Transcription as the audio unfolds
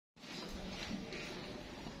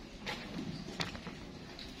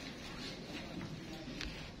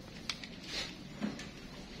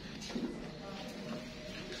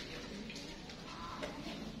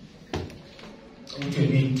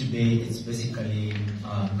basically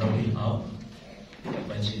wrapping up the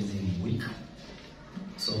evangelism week.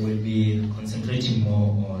 So we'll be concentrating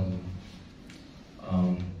more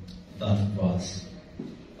on that verse.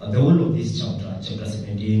 The whole of this chapter, chapter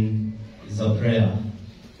 17, is a prayer,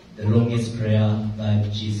 the longest prayer that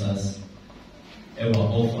Jesus ever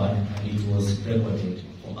offered, and it was recorded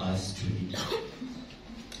for us to read.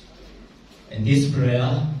 And this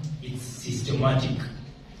prayer, it's systematic.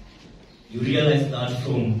 You realize that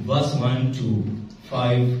from verse 1 to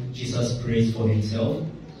 5, Jesus prays for himself.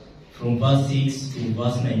 From verse 6 to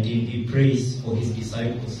verse 19, he prays for his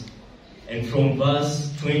disciples. And from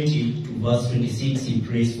verse 20 to verse 26, he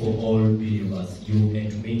prays for all believers, you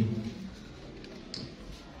and me.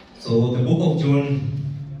 So the book of John,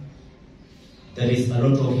 there is a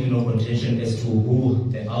lot of contention as to who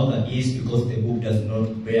the author is, because the book does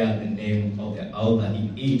not bear the name of the author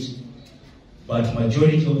in it. But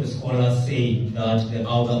majority of the scholars say that the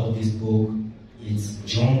author of this book is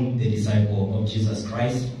John, the disciple of Jesus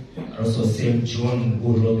Christ, and also same John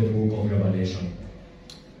who wrote the book of Revelation.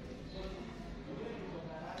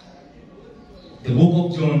 The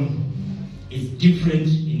book of John is different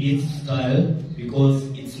in its style because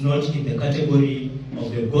it's not in the category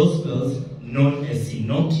of the Gospels known as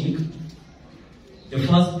synoptic. The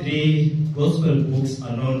first 3 Gospel books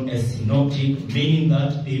are known as synoptic, meaning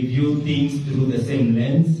that they view things through the same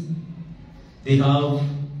lens. They are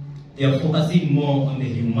focusing more on the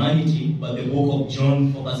humanity, but the book of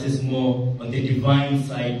John focuses more on the divine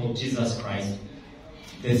side of Jesus Christ.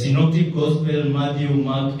 The synoptic gospel, Matthew,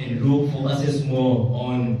 Mark, and Luke, focuses more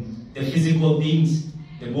on the physical things.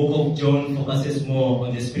 The book of John focuses more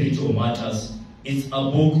on the spiritual matters. It's a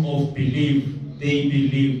book of belief. They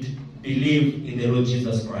believed in the Lord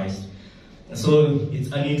Jesus Christ. And so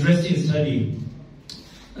it's an interesting study.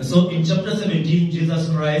 And so in chapter 17, Jesus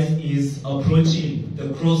Christ is approaching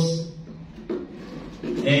the cross.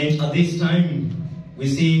 And at this time, we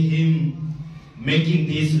see him making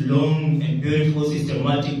this long and beautiful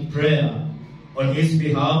systematic prayer on his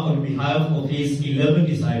behalf, on behalf of his 11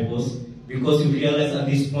 disciples, because you realize at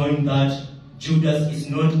this point that Judas is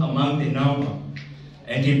not among the number.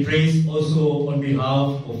 And he prays also on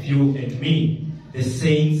behalf of you and me, the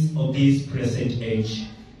saints of this present age.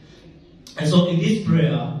 And so in this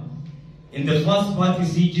prayer, in the first part, we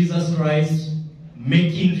see Jesus Christ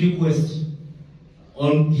making request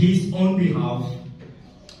on his own behalf.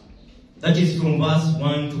 That is from verse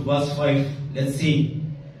 1 to verse 5. Let's see.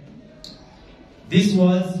 This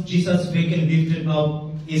was Jesus spake and lifted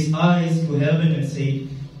up his eyes to heaven and said,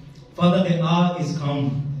 Father, the hour is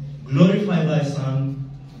come. Glorify thy Son,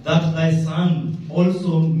 that thy Son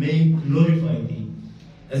also may glorify thee.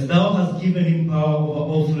 As thou hast given him power over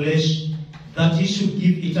all flesh, that he should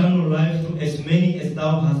give eternal life to as many as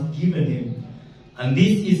thou hast given him. And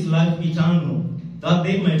this is life eternal, that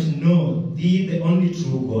they might know thee, the only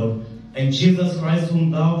true God, and Jesus Christ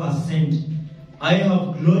whom thou hast sent. I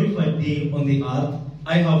have glorified thee on the earth.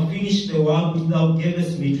 I have finished the work which thou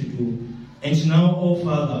gavest me to do. And now, O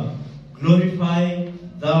Father, glorify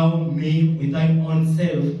thou me with thine own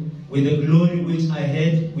self, with the glory which I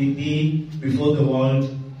had with thee before the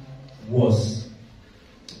world was.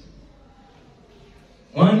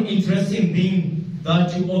 One interesting thing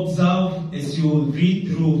that you observe as you read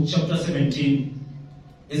through chapter 17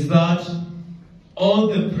 is that all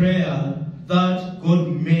the prayer that God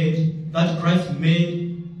made, that Christ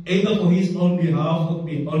made, either for his own behalf,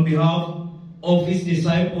 on behalf of his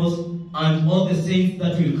disciples and all the saints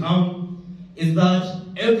that will come, is that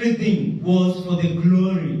everything was for the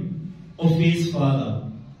glory of his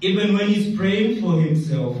Father. Even when he's praying for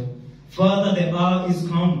himself, Father, the hour is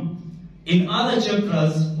come. In other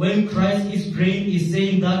chapters, when Christ is praying, he's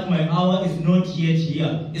saying that my hour is not yet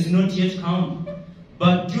here, is not yet come.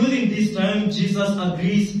 But during this time, Jesus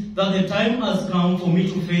agrees that the time has come for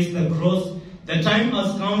me to face the cross. The time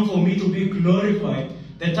has come for me to be glorified.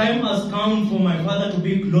 The time has come for my Father to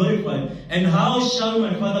be glorified. And how shall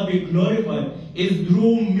my Father be glorified? Is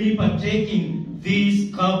through me partaking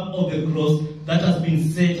this cup of the cross that has been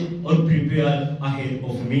set or prepared ahead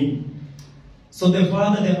of me. So the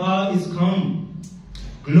Father, the hour is come.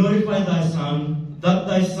 Glorify thy Son, that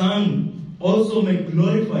thy Son also may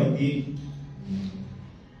glorify thee.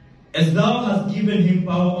 As thou hast given him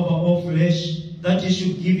power over all flesh, that he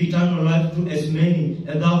should give eternal life to as many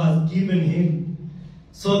as thou hast given him.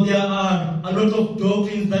 So there are a lot of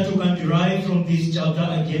doctrines that you can derive from this chapter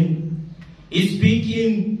again. He's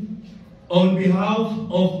speaking on behalf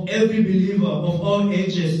of every believer of all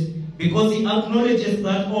ages, because he acknowledges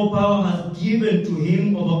that all power has given to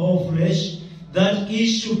him over all flesh, that he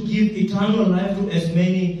should give eternal life to as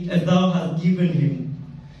many as thou hast given him.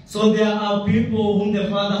 So there are people whom the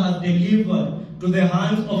Father has delivered to the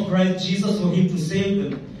hands of Christ Jesus for him to save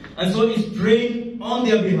them. And so he's praying on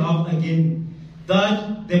their behalf again,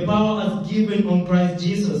 that the power is given on Christ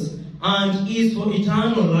Jesus and is for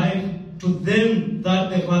eternal life to them that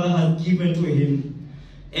the Father has given to him.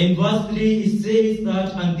 In verse 3 it says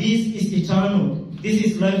that, and this is eternal, this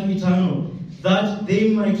is life eternal, that they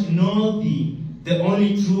might know thee, the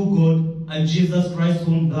only true God, and Jesus Christ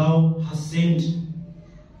whom thou hast sent.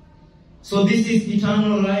 So this is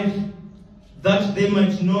eternal life, that they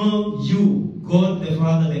might know you, God the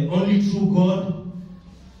Father, the only true God,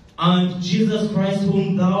 and Jesus Christ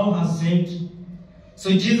whom thou hast sent.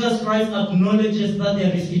 So Jesus Christ acknowledges that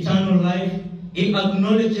there is eternal life. He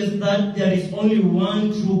acknowledges that there is only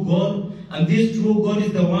one true God, and this true God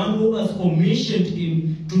is the one who has commissioned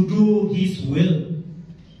him to do his will.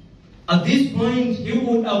 At this point, he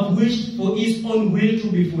would have wished for his own will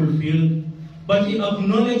to be fulfilled, but he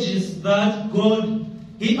acknowledges that God,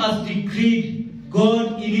 he has decreed,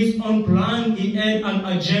 God in his own plan, he had an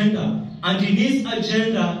agenda. And in his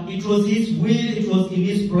agenda, it was his will, it was in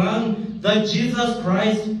his plan that Jesus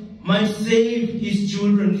Christ might save his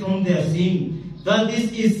children from their sin. That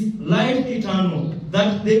this is life eternal,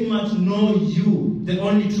 that they might know you, the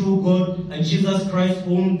only true God, and Jesus Christ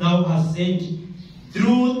whom thou hast sent,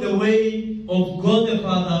 through the way of God the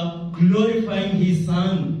Father, glorifying his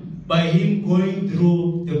Son by him going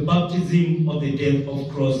through the baptism of the death of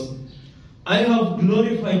cross. I have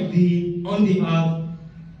glorified thee on the earth.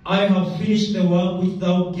 I have finished the work which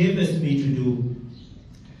thou gavest me to do.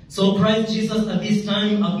 So Christ Jesus at this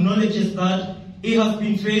time acknowledges that he has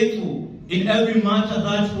been faithful in every matter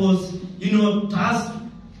that was, tasked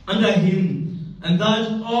under him. And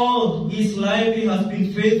that all his life he has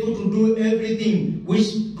been faithful to do everything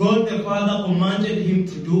which God the Father commanded him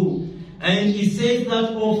to do. And he says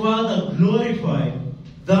that, O Father, glorify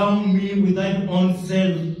thou me with thine own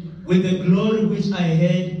self, with the glory which I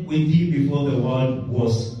had with thee before the world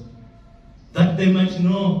was. That they might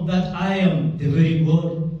know that I am the very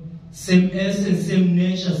God, same essence, same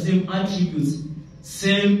nature, same attributes,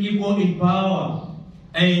 same equal in power,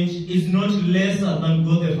 and is not lesser than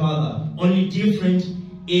God the Father, only different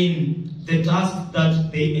in the task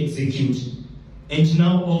that they execute. And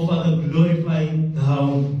now, O Father, glorify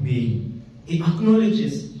thou me. He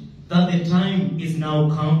acknowledges that the time is now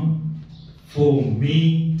come for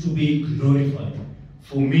me to be glorified,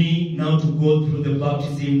 for me now to go through the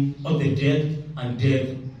baptism of the death and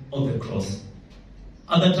death of the cross.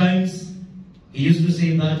 Other times, he used to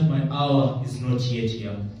say that my hour is not yet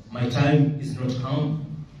here, my time is not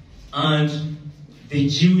come. And the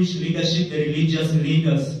Jewish leadership, the religious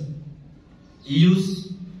leaders,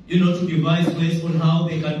 used, to devise ways on how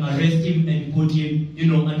they can arrest him and put him,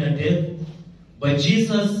 under death. But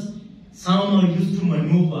Jesus somehow used to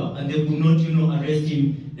maneuver, and they could not, arrest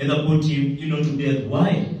him, neither put him, to death.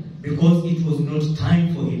 Why? Because it was not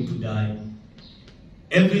time for him to die.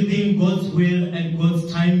 Everything, God's will and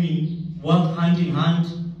God's timing, work hand in hand.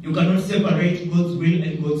 You cannot separate God's will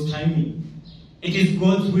and God's timing. It is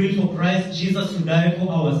God's will for Christ Jesus to die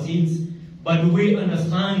for our sins. But we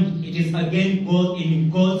understand it is again God in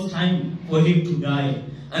God's time for him to die.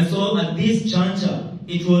 And so at this juncture,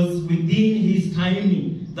 it was within his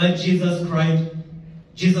timing that Jesus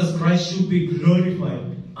Christ should be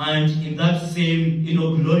glorified. And in that same,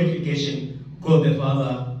 glorification, God the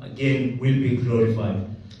Father again will be glorified.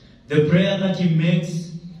 The prayer that he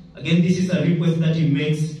makes, again, this is a request that he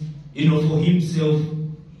makes, for himself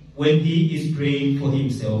when he is praying for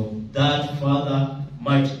himself, that Father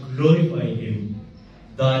might glorify him,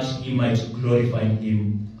 that he might glorify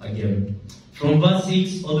him again. From verse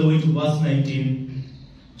 6 all the way to verse 19,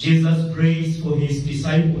 Jesus prays for his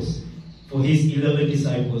disciples, for his 11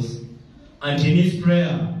 disciples. And in his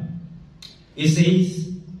prayer, he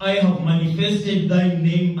says, I have manifested thy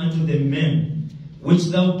name unto the men, which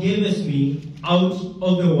thou gavest me out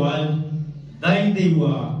of the world. Thine they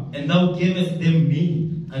were, and thou gavest them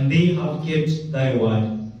me, and they have kept thy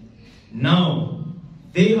word. Now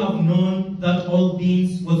they have known that all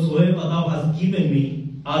things whatsoever thou hast given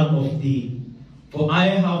me are of thee. For I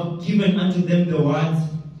have given unto them the words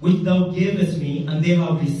which thou gavest me, and they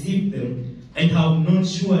have received them, and have known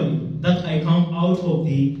surely that I come out from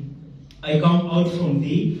thee,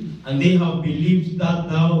 and they have believed that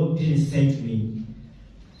thou didst send me.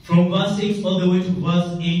 From verse 6 all the way to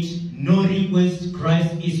verse 8, no request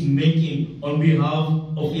Christ is making on behalf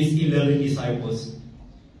of his 11 disciples.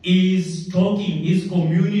 He is talking, he is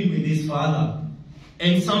communing with his Father.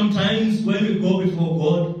 And sometimes when we go before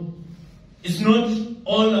God, it's not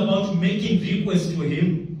all about making requests to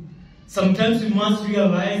him. sometimes we must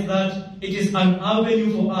realize that it is an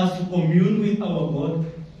avenue for us to commune with our God.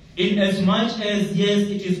 In as much as, yes,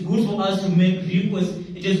 it is good for us to make requests,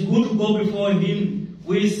 it is good to go before Him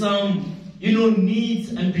with some,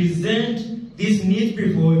 needs and present these needs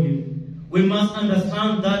before Him. We must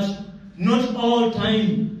understand that not all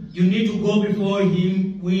time you need to go before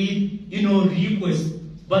Him with, requests,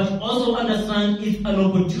 but also understand it's an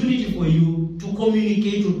opportunity for you to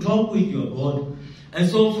communicate, to talk with your God. And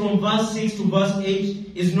so from verse 6 to verse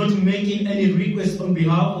 8 is not making any request on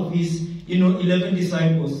behalf of His 11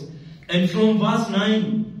 disciples. And from verse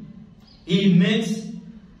 9, he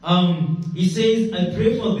says, I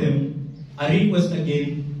pray for them, a request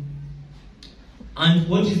again. And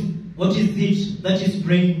what is it that is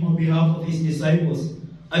praying on behalf of His disciples?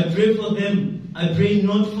 I pray for them, I pray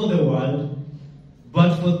not for the world,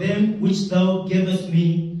 but for them which Thou gavest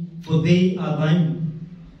me, for they are Thine.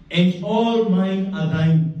 And all mine are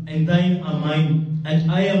Thine, and Thine are mine,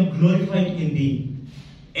 and I am glorified in Thee.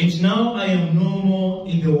 And now I am no more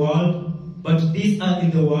in the world, but these are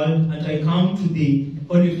in the world, and I come to Thee.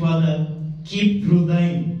 Holy Father, keep through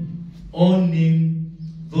Thine own name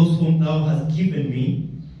those whom Thou hast given me,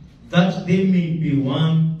 that they may be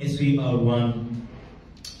one as we are one.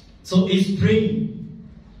 So he's praying.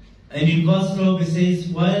 And in verse 12 it says,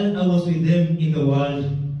 while I was with them in the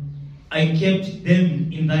world, I kept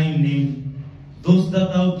them in Thy name. Those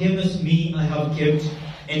that Thou gavest me I have kept,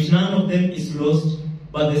 and none of them is lost,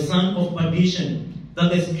 but the son of perdition,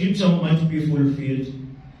 that the scripture might be fulfilled.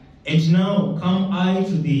 And now come I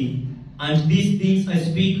to Thee, and these things I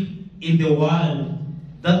speak in the world,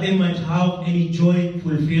 that they might have any joy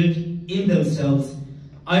fulfilled in themselves.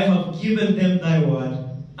 I have given them Thy word,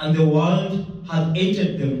 and the world hath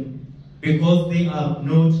hated them, because they are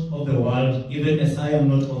not of the world, even as I am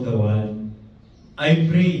not of the world. I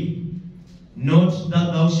pray not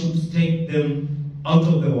that Thou shouldst take them out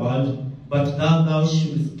of the world, but that Thou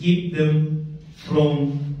shouldst keep them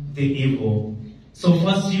from the evil. So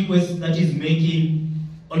first request that He's making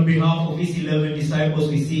on behalf of His 11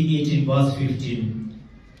 disciples, we see it in verse 15.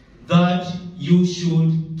 That you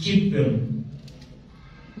should keep them.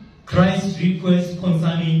 Christ's request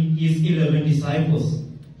concerning His 11 disciples.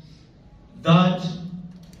 That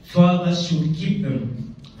Father should keep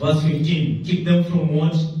them. Verse 15. Keep them from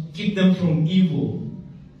what? Keep them from evil.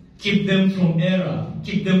 Keep them from error.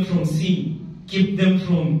 Keep them from sin. Keep them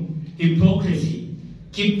from hypocrisy.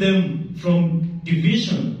 Keep them from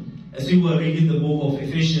division. As we were reading the book of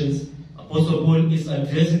Ephesians, Apostle Paul is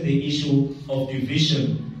addressing the issue of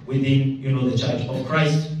division within, the church of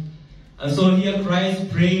Christ. And so here Christ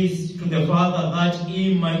prays to the Father that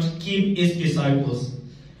He might keep His disciples.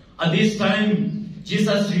 At this time,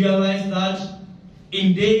 Jesus realized that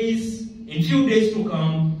in few days to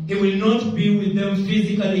come, He will not be with them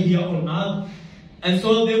physically here on earth. And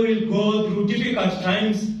so they will go through difficult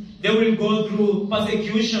times. They will go through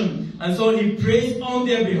persecution. And so He prays on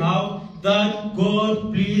their behalf that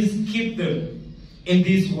God please keep them in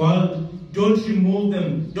this world. Don't remove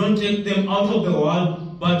them. Don't take them out of the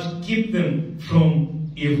world, but keep them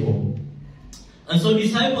from evil. And so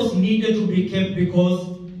disciples needed to be kept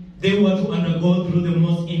because they were to undergo through the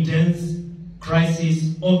most intense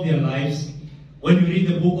crisis of their lives. When you read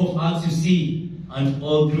the book of Acts, you see, and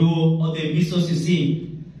all through all the epistles, you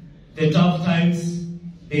see the tough times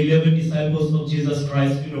the 11 disciples of Jesus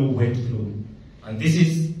Christ, went through. And this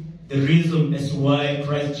is the reason as to why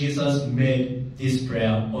Christ Jesus made this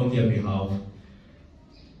prayer on their behalf.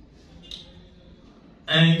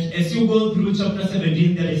 And as you go through chapter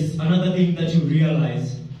 17, there is another thing that you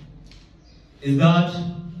realize, is that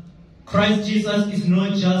Christ Jesus is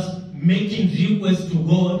not just making requests to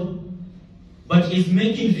God, but He's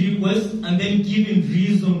making requests and then giving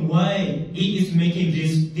reason why He is making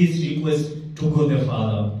this request to God the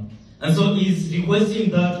Father. And so He's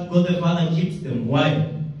requesting that God the Father keeps them.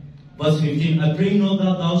 Why? Verse 15, I pray not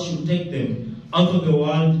that Thou should take them out of the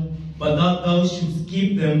world, but that Thou shouldst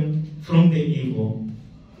keep them from the evil.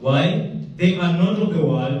 Why? They are not of the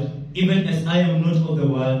world, even as I am not of the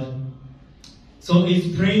world. So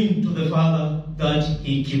He's praying to the Father that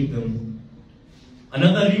He keep them.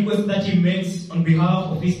 Another request that He makes on behalf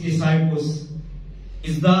of His disciples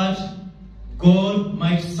is that God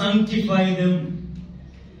might sanctify them.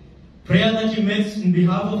 Prayer that He makes on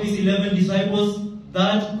behalf of His 11 disciples,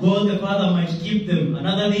 that God the Father might keep them.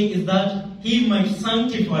 Another thing is that He might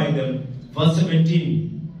sanctify them. Verse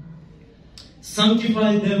 17.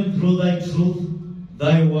 Sanctify them through Thy truth.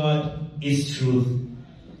 Thy word is truth.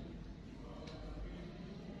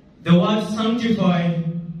 The word sanctify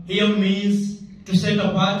here means to set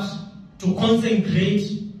apart, to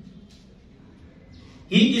consecrate.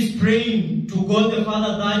 He is praying to God the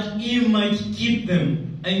Father that He might keep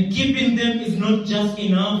them. And keeping them is not just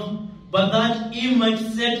enough, but that He might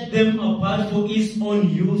set them apart for His own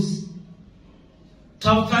use.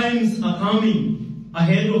 Tough times are coming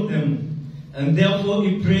ahead of them, and therefore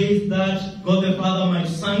He prays that God the Father might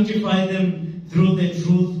sanctify them through the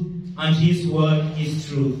truth, and His word is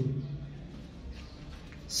truth.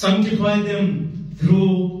 Sanctify them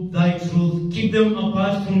through Thy truth. Keep them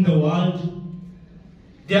apart from the world.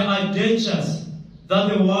 There are dangers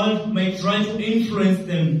that the world may try to influence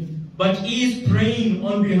them, but He is praying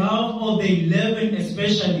on behalf of the 11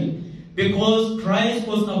 especially, because Christ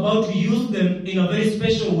was about to use them in a very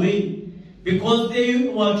special way, because they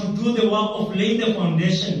were to do the work of laying the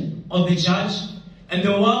foundation of the church. And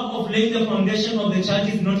the work of laying the foundation of the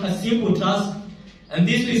church is not a simple task. And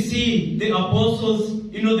this we see the apostles,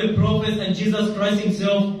 the prophets, and Jesus Christ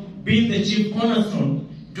Himself being the chief cornerstone,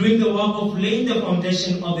 doing the work of laying the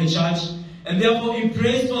foundation of the church. And therefore He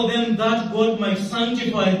prays for them that God might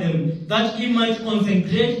sanctify them, that He might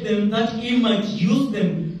consecrate them, that He might use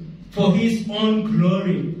them for His own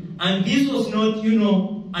glory. And this was not,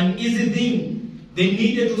 an easy thing. They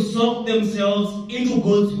needed to soak themselves into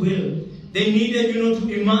God's will. They needed, to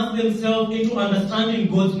immerse themselves into understanding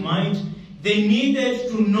God's mind. They needed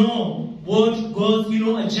to know what God's,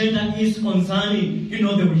 agenda is concerning, the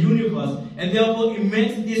universe. And therefore He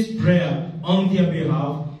makes this prayer on their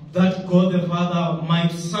behalf, that God the Father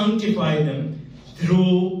might sanctify them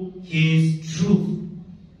through His truth.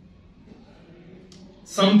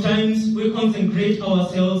 Sometimes we consecrate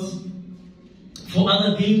ourselves for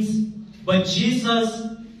other things, but Jesus'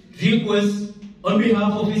 request on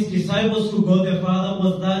behalf of His disciples to God the Father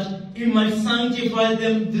was that He might sanctify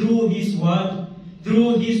them through His word,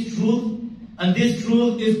 through His truth. And this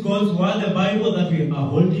truth is God's word, the Bible that we are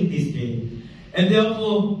holding this day. And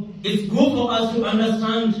therefore, it's good for us to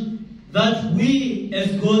understand that we,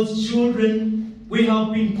 as God's children, we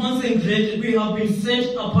have been consecrated, we have been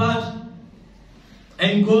set apart,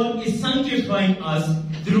 and God is sanctifying us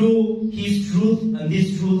through His truth, and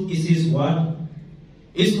this truth is His word.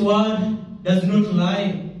 His word does not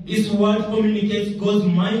lie. His word communicates God's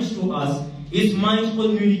mind to us. His mind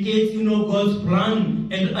communicates, God's plan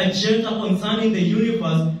and agenda concerning the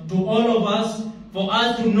universe to all of us. For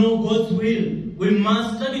us to know God's will, we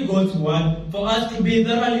must study God's word. For us to be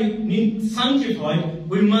thoroughly sanctified,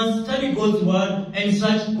 we must study God's word and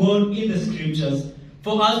search God in the scriptures.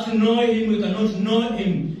 For us to know Him, we cannot know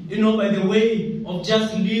Him, by the way of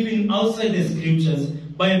just living outside the scriptures.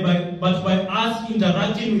 But by us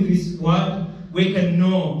interacting with His word, we can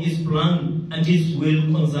know His plan and His will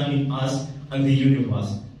concerning us and the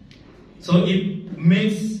universe. So it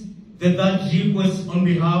makes the third request on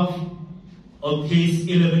behalf of His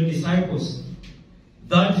 11 disciples.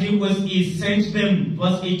 That request is sent them,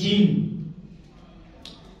 verse 18.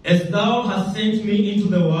 As Thou hast sent me into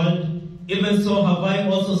the world, even so have I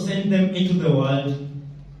also sent them into the world.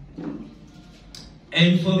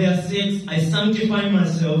 And for their sakes I sanctify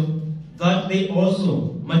myself, that they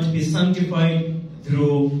also might be sanctified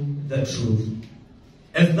through the truth.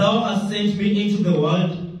 As Thou hast sent me into the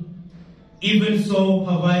world, even so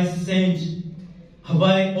have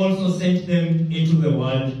I also sent them into the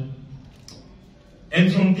world.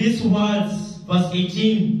 And from these words, verse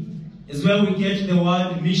 18, is where we get the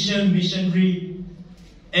word mission, missionary.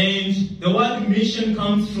 And the word mission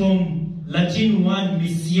comes from Latin word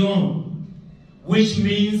mission, which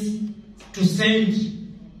means to send.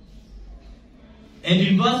 And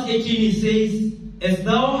in verse 18 it says, as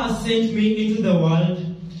Thou hast sent me into the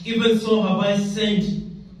world, even so have I sent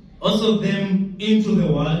also them into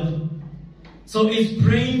the world. So it's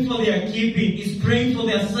praying for their keeping, it's praying for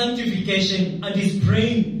their sanctification, and it's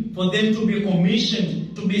praying for them to be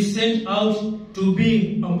commissioned, to be sent out, to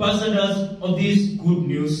be ambassadors of this good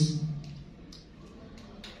news.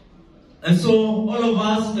 And so all of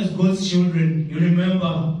us as God's children, you remember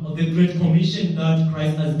of the great commission that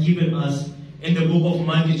Christ has given us in the book of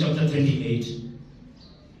Matthew chapter 28.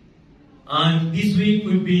 And this week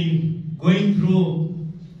we've been going through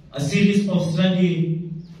a series of study,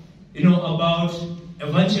 about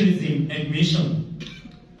evangelism and mission.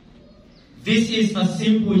 This is a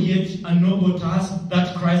simple yet a noble task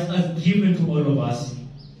that Christ has given to all of us.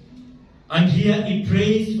 And here He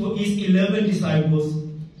prays for His 11 disciples,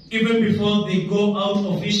 even before they go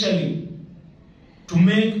out officially, to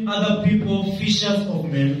make other people fishers of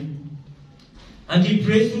men. And He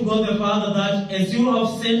prays to God the Father that as You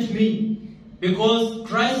have sent me, because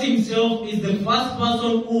Christ Himself is the first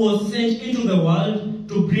person who was sent into the world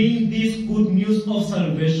to bring this good news of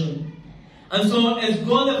salvation. And so as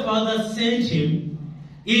God the Father sent Him,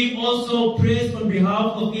 He also prays on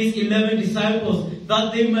behalf of his 11 disciples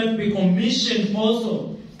that they might be commissioned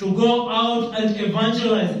also to go out and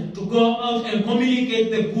evangelize, to go out and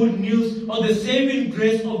communicate the good news of the saving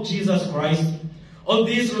grace of Jesus Christ, of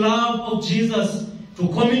this love of Jesus, to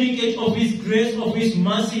communicate of his grace, of his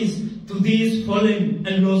mercies to this fallen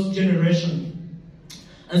and lost generation.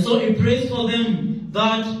 And so he prays for them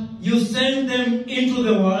that you send them into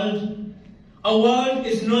the world. A world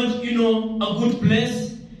is not, a good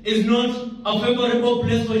place. It's not a favorable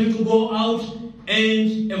place for you to go out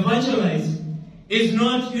and evangelize. It's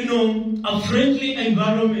not, a friendly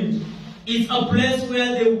environment. It's a place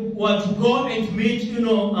where they were to go and meet,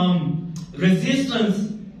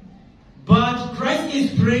 resistance. But Christ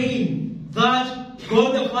is praying that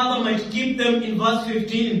God the Father might keep them in verse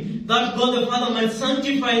 15, that God the Father might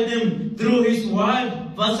sanctify them through his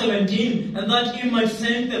word, verse 17, and that he might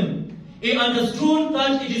send them. He understood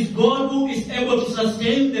that it is God who is able to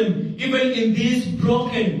sustain them, even in this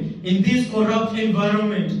broken, in this corrupt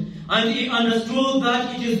environment. And he understood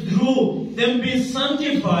that it is through them being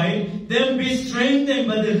sanctified, them being strengthened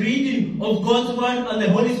by the reading of God's word and the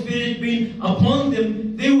Holy Spirit being upon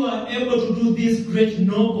them, they were able to do this great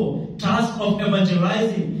noble task of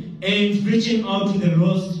evangelizing and reaching out to the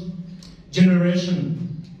lost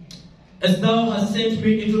generation. As thou hast sent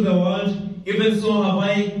me into the world, even so have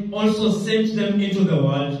I also sent them into the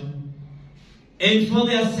world. And for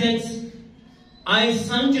their sakes I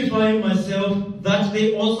sanctify myself, that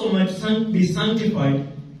they also might be sanctified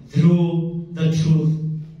through the truth.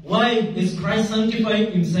 Why is Christ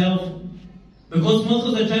sanctifying himself? Because most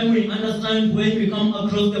of the time we understand when we come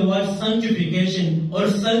across the word sanctification or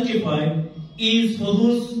sanctify is for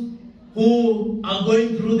those who are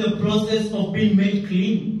going through the process of being made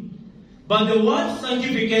clean. But the word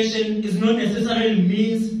sanctification is not necessarily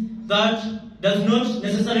means that does not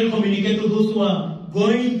necessarily communicate to those who are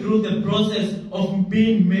going through the process of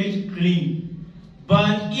being made clean.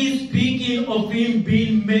 But is speaking of him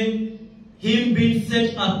being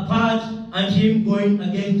set apart and him going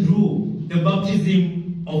again through the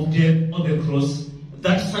baptism of death on the cross.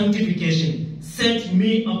 That sanctification set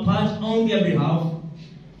me apart on their behalf.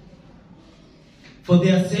 For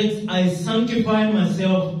their sakes I sanctify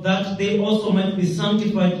myself, that they also might be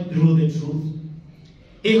sanctified through the truth.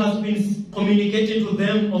 He has been communicating to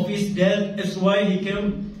them of his death as why he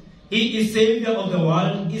came. He is Savior of the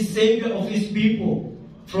world, he is Savior of his people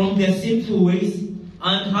from their sinful ways.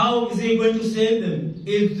 And how is he going to save them?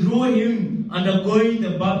 It's through him undergoing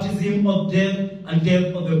the baptism of death and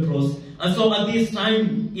death of the cross. And so at this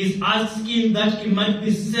time, he's asking that he might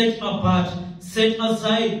be set apart, set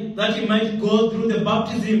aside, that he might go through the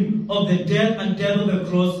baptism of the death and death of the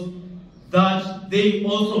cross, that they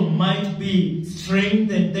also might be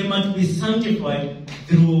strengthened, they might be sanctified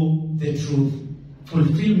through the truth,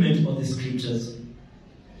 fulfillment of the scriptures.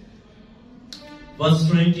 Verse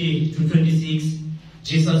 20 to 26,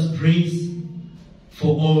 Jesus prays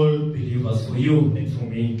for all believers, for you and for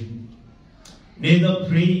me. Neither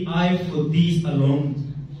pray I for these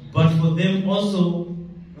alone, but for them also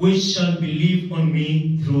which shall believe on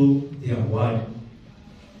me through their word.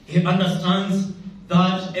 He understands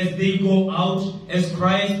that as they go out, as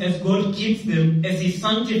Christ, as God keeps them, as he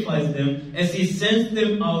sanctifies them, as he sends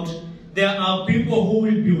them out, there are people who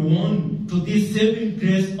will be won to this saving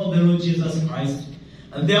grace of the Lord Jesus Christ.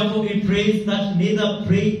 And therefore he prays that neither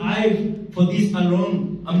pray I for this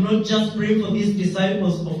alone. I'm not just praying for these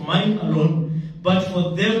disciples of mine alone, but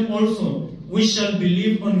for them also, which shall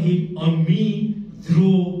believe on me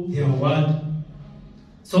through their word.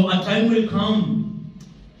 So a time will come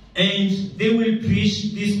and they will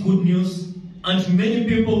preach this good news, and many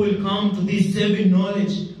people will come to this saving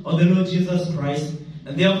knowledge of the Lord Jesus Christ.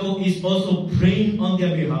 And therefore he's also praying on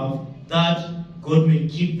their behalf that God may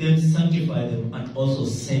keep them, sanctify them, and also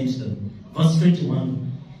send them. Verse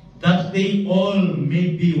 21, that they all may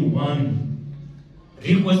be one.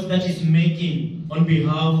 Request that is making on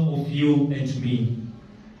behalf of you and me,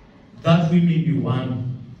 that we may be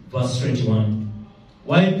one. Verse 21,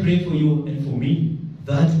 why pray for you and for me,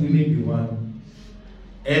 that we may be one.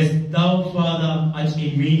 As thou, Father, art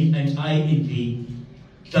in me and I in thee,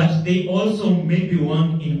 that they also may be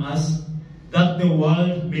one in us, that the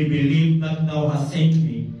world may believe that thou hast sent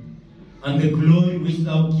me, and the glory which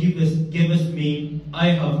thou gavest me I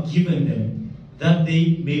have given them, that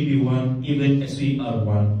they may be one, even as we are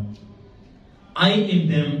one. I in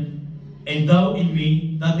them, and thou in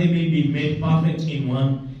me, that they may be made perfect in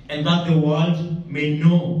one, and that the world may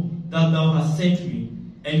know that thou hast sent me,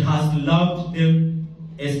 and hast loved them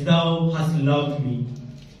as thou hast loved me.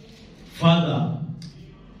 Father,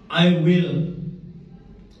 I will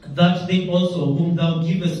that they also whom thou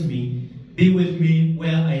givest me be with me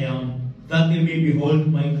where I am, that they may behold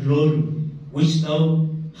my glory, which thou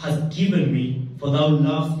hast given me, for thou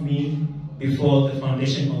loved me before the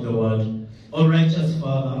foundation of the world. O righteous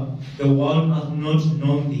Father, the world hath not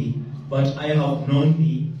known thee, but I have known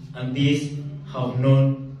thee, and these have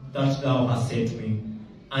known that thou hast sent me.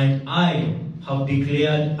 And I have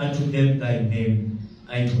declared unto them thy name,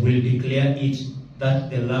 and will declare it, that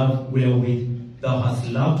the love wherewith thou hast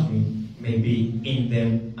loved me may be in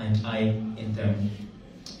them, and I in them.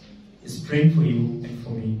 It's praying for you and for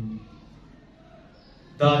me,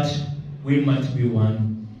 that we might be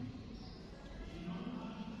one.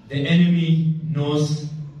 The enemy knows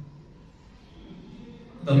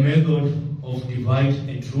the method of divide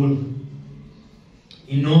and rule.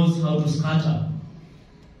 He knows how to scatter.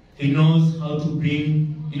 He knows how to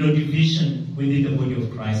bring, division within the body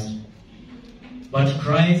of Christ. But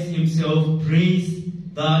Christ himself prays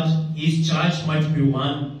that his church might be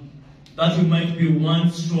one, that we might be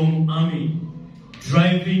one strong army,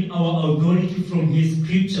 driving our authority from his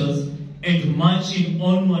scriptures and marching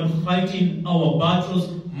onward, fighting our battles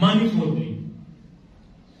manifoldly,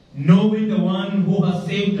 knowing the one who has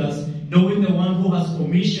saved us, knowing the one who has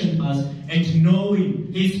commissioned us, and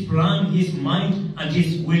knowing his plan, his mind, and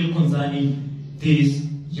his will concerning this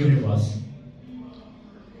universe.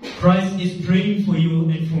 Christ is praying for you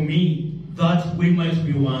and for me that we might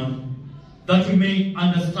be one, that we may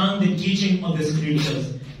understand the teaching of the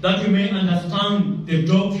scriptures, that we may understand the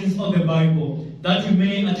doctrines of the Bible, that we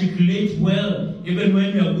may articulate well, even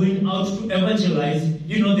when we are going out to evangelize,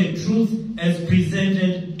 the truth as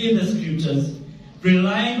presented in the scriptures,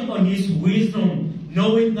 relying on his wisdom,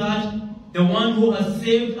 knowing that the one who has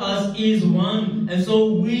saved us is one, and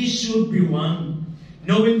so we should be one,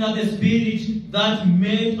 knowing that the Spirit that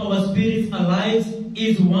made our spirits alive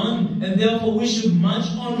is one, and therefore we should march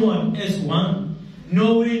onward as one,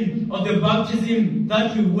 knowing of the baptism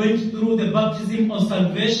that we went through, the baptism of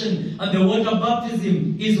salvation, and the water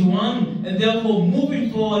baptism is one, and therefore moving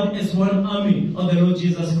forward as one army of the Lord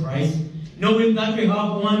Jesus Christ, knowing that we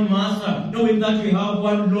have one Master, knowing that we have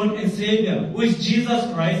one Lord and Savior, who is Jesus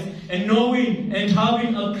Christ, and knowing and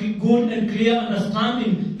having a good and clear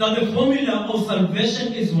understanding that the formula of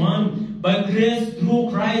salvation is one, by grace through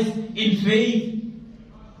Christ in faith,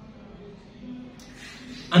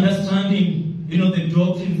 understanding the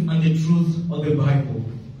doctrines and the truth of the Bible.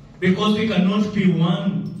 Because we cannot be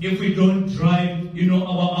one if we don't drive,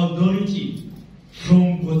 our authority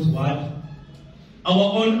from God's word.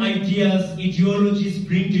 Our own ideas, ideologies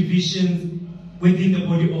bring divisions within the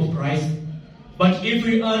body of Christ. But if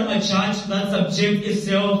we are a church that subjects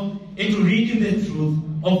itself into reading the truth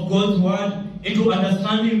of God's word, into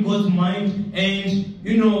understanding God's mind,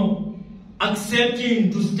 and,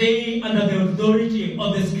 accepting to stay under the authority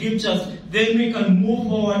of the scriptures, then we can move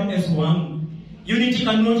forward as one. Unity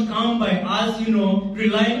cannot come by us,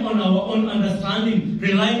 relying on our own understanding,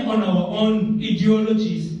 relying on our own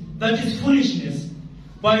ideologies. That is foolishness.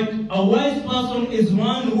 But a wise person is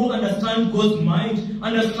one who understands God's mind,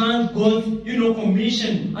 understands God's,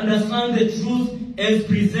 commission, understands the truth as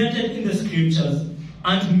presented in the scriptures,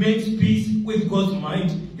 and makes peace with God's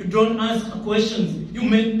mind. You don't ask questions. You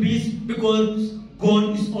make peace because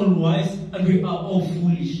God is all wise and we are all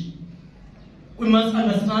foolish. We must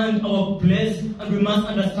understand our place, and we must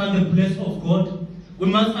understand the place of God. We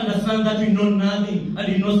must understand that we know nothing and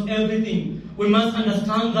He knows everything. We must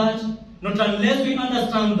understand that not unless we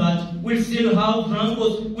understand that, we'll still have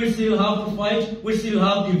rancors, we'll still have to fight, we'll still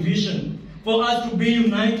have division. For us to be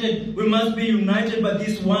united, we must be united by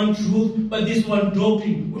this one truth, by this one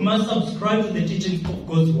doctrine. We must subscribe to the teachings of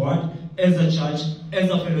God's word as a church, as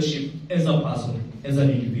a fellowship, as a person, as an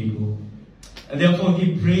individual. And therefore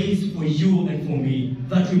He prays for you and for me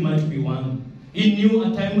that we might be one. He knew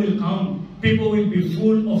a time will come. People will be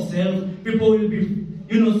full of self. People will be,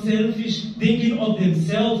 selfish, thinking of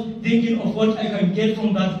themselves, thinking of what I can get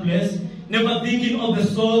from that place. Never thinking of the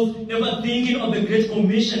souls, never thinking of the Great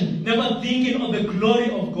Commission, never thinking of the glory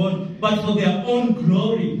of God, but for their own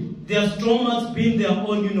glory. Their stomachs being their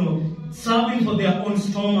own, serving for their own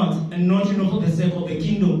stomachs and not, for the sake of the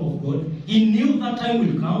kingdom of God. He knew that time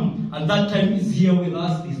will come, and that time is here with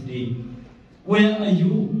us this day. Where are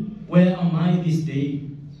you? Where am I this day?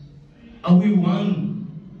 Are we one?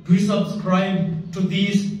 Do we subscribe to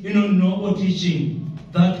this, noble teaching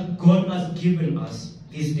that God has given us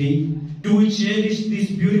this day? Do we cherish this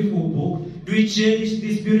beautiful book? Do we cherish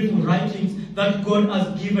these beautiful writings that God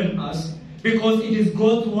has given us? Because it is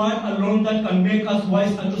God's word alone that can make us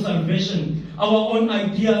wise unto salvation. Our own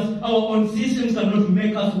ideas, our own systems cannot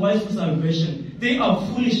make us wise to salvation. They are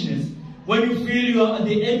foolishness. When you feel you are at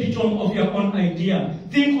the epitome of your own idea,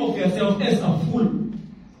 think of yourself as a fool.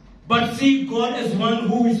 But see God as one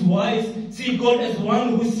who is wise. See God as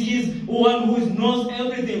one who sees, one who knows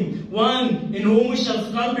everything. One in whom we shall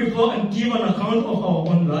stand before and give an account of our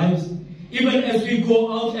own lives. Even as we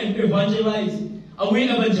go out and evangelize. Are we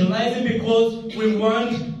evangelizing because we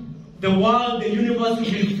want the world, the universe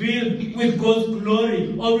to be filled with God's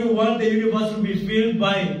glory? Or we want the universe to be filled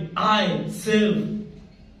by I, self?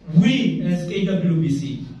 We as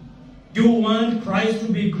KWBC. Do you want Christ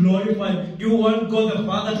to be glorified? Do you want God the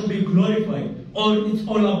Father to be glorified? Or it's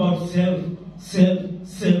all about self,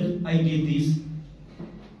 I did this.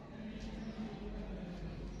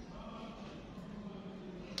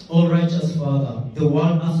 O righteous Father, the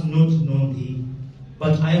world has not known thee,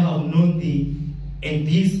 but I have known thee, and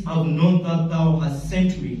this have known that thou hast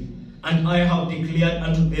sent me, and I have declared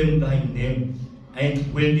unto them thy name,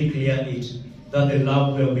 and will declare it, that the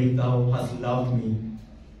love wherewith thou hast loved me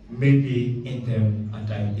may be in them,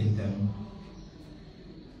 and I in them.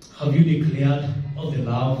 Have you declared of the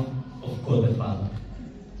love of God the Father?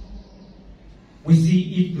 We see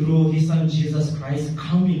it through His Son Jesus Christ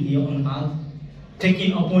coming here on earth,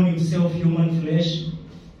 taking upon Himself human flesh,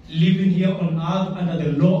 living here on earth under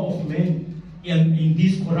the law of men in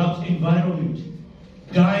this corrupt environment,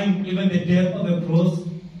 dying even the death of the cross,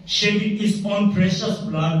 shedding His own precious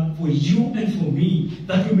blood for you and for me,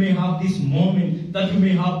 that we may have this moment, that we may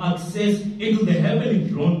have access into the heavenly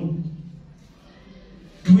throne.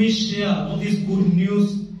 Do we share of this good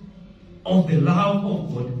news of the love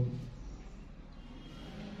of God?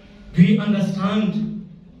 Do we understand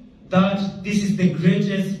that this is the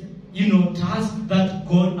greatest, task that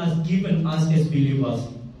God has given us as believers?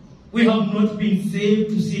 We have not been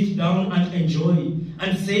saved to sit down and enjoy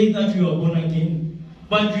and say that we are born again.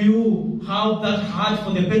 But do you have that heart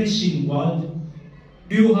for the perishing world?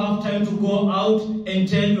 Do you have time to go out and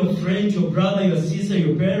tell your friend, your brother, your sister,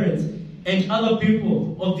 your parents, and other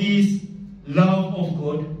people of this love of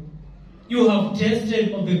God? You have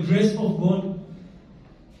tasted of the grace of God.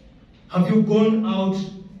 Have you gone out?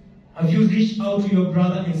 Have you reached out to your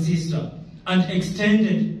brother and sister and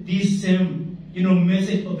extended this same,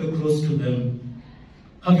 message of the cross to them?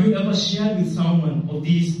 Have you ever shared with someone of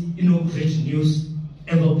this, great news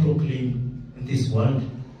ever proclaimed in this world?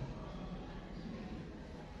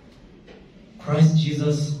 Christ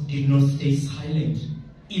Jesus did not stay silent.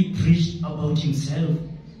 He preached about Himself,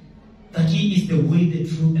 that He is the way, the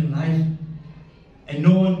truth, and life, and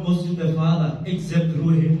no one goes to the Father except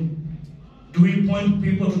through Him. Do we point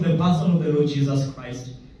people to the person of the Lord Jesus Christ?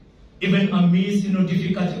 Even amidst,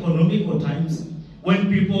 difficult economical times, when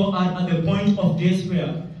people are at the point of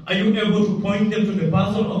despair, are you able to point them to the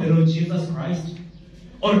person of the Lord Jesus Christ?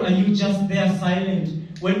 Or are you just there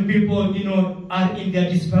silent when people, are in their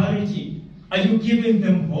disparity? Are you giving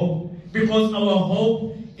them hope? Because our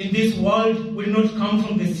hope in this world will not come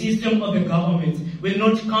from the system or the government, will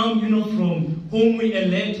not come, from whom we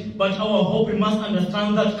elect, but our hope, we must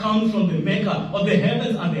understand, that comes from the Maker of the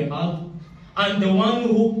heavens and the earth. And the one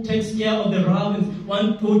who takes care of the ravens,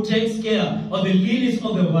 one who takes care of the lilies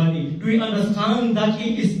of the valley. Do we understand that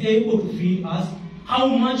He is able to feed us? How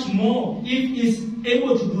much more, if He is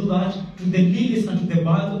able to do that to the lilies and to the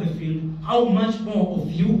birds of the field, how much more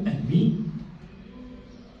of you and me?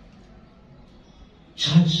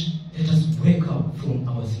 Church, let us wake up from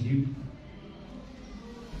our sleep.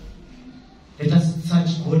 Let us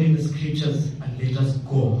search God in the scriptures and let us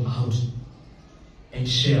go out and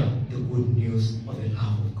share the good news of the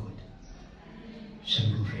love of God. Shall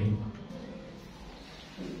we pray?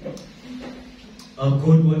 Our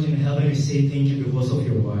God, what in heaven, we say thank you because of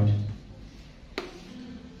your word.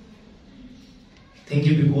 Thank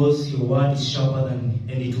you because your word is sharper than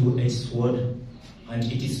any two-edged sword, and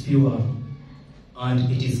it is pure,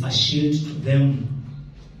 and it is a shield to them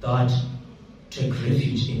that take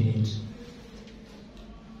refuge in it.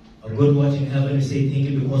 Our God, what in heaven, we say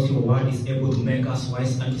thank you because your word is able to make us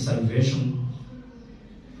wise unto salvation,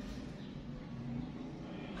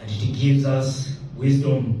 and it gives us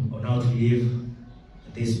wisdom on how to live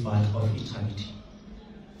this part of eternity.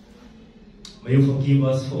 May you forgive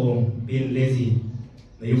us for being lazy.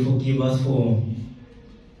 May you forgive us for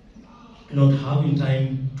not having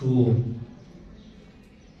time to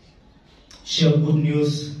share good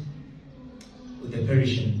news with the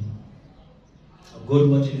perishing. God,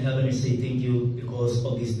 what in heaven, we say thank you because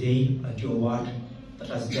of this day and your word that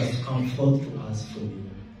has just come forth to us from you.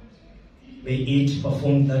 May it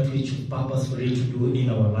perform that which you purpose for it to do in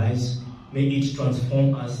our lives. May it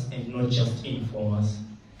transform us and not just inform us.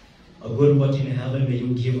 Our God, what in heaven, may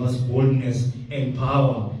you give us boldness and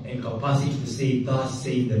power and capacity to say, thus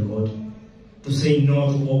saith the Lord. to say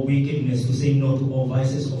no to all wickedness, to say no to all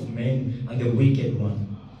vices of men and the wicked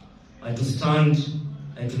one, and to stand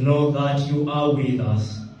and to know that you are with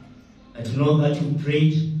us, and to know that you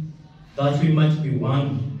prayed that we might be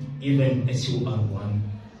one, even as you are one.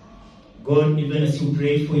 God, even as you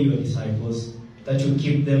prayed for your disciples, that you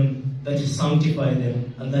keep them, that you sanctify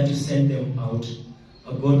them, and that you send them out.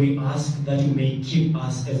 God, we ask that you may keep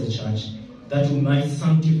us as a church, that you might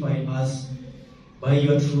sanctify us by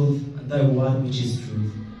your truth and thy word which is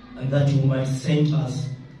truth, and that you might send us,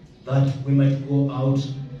 that we might go out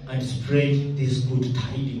and spread these good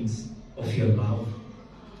tidings of your love.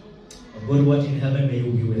 God, what in heaven, may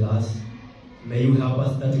you be with us. May you help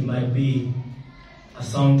us that we might be a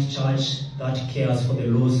sound church that cares for the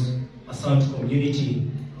lost, a sound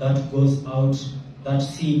community that goes out, that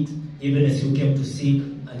seeks, even as you came to seek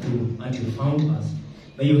and you found us.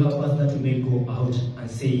 May you help us that we may go out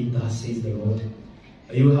and say, thus says the Lord.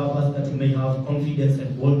 May you help us that we may have confidence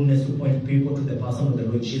and boldness to point people to the person of the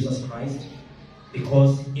Lord Jesus Christ,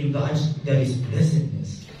 because in that there is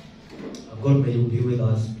blessedness. God, may you be with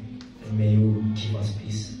us, and may you give us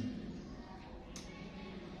peace.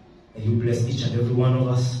 May you bless each and every one of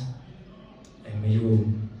us, and may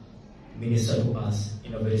you minister to us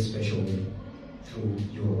in a very special way through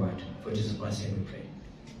your word. For Jesus Christ, we pray.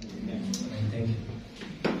 Amen. Thank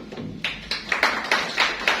you.